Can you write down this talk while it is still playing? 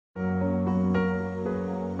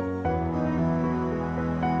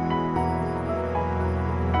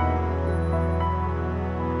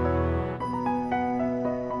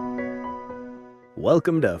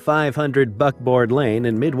Welcome to 500 Buckboard Lane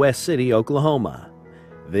in Midwest City, Oklahoma.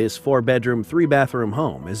 This 4-bedroom, 3-bathroom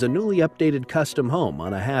home is a newly updated custom home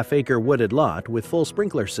on a half-acre wooded lot with full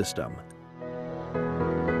sprinkler system.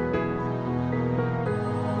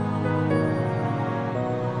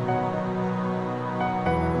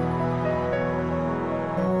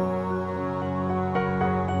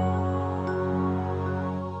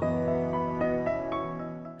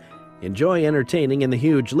 Enjoy entertaining in the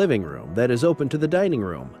huge living room that is open to the dining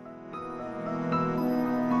room.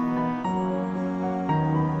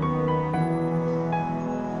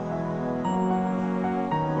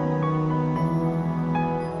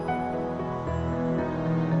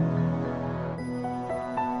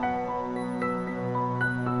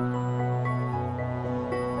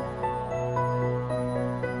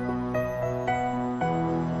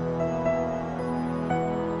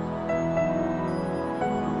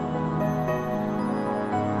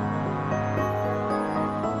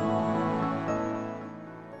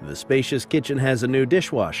 The spacious kitchen has a new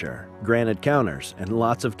dishwasher, granite counters, and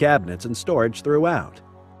lots of cabinets and storage throughout.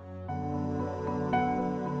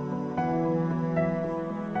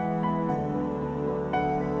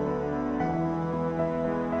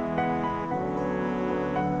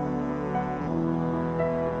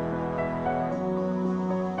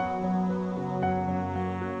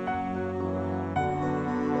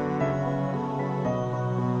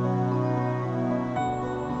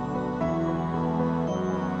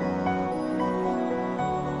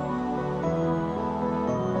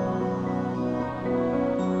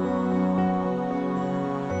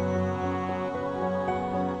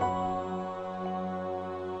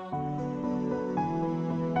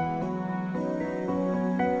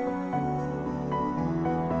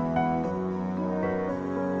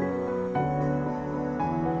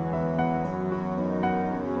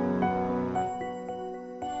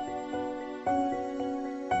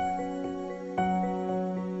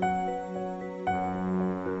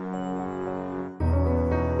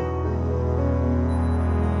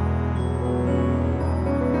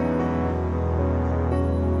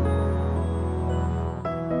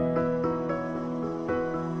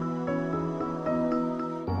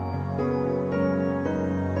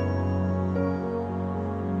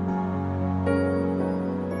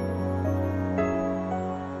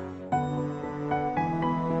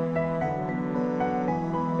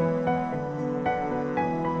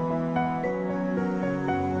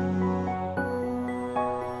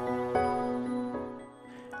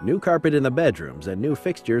 New carpet in the bedrooms and new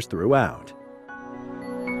fixtures throughout.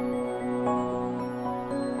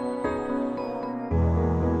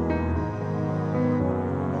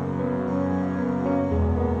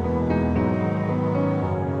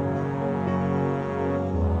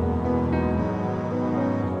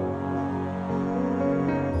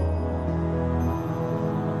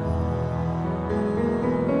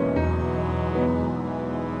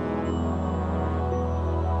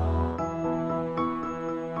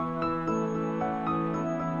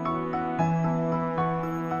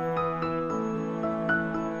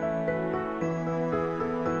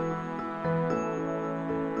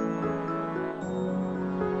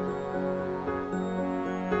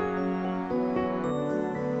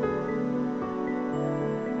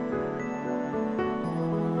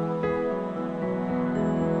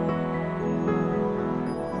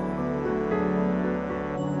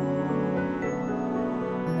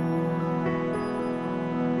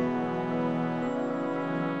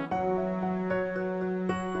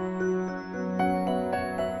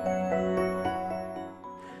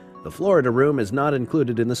 The Florida room is not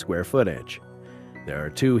included in the square footage. There are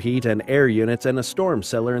 2 heat and air units and a storm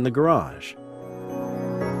cellar in the garage.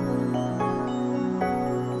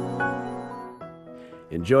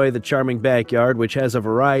 Enjoy the charming backyard, which has a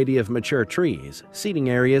variety of mature trees, seating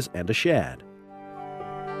areas, and a shed.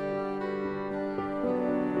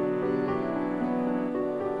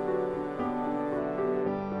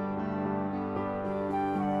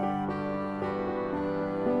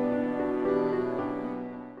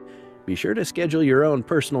 Be sure to schedule your own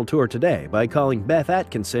personal tour today by calling Beth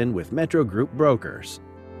Atkinson with Metro Group Brokers.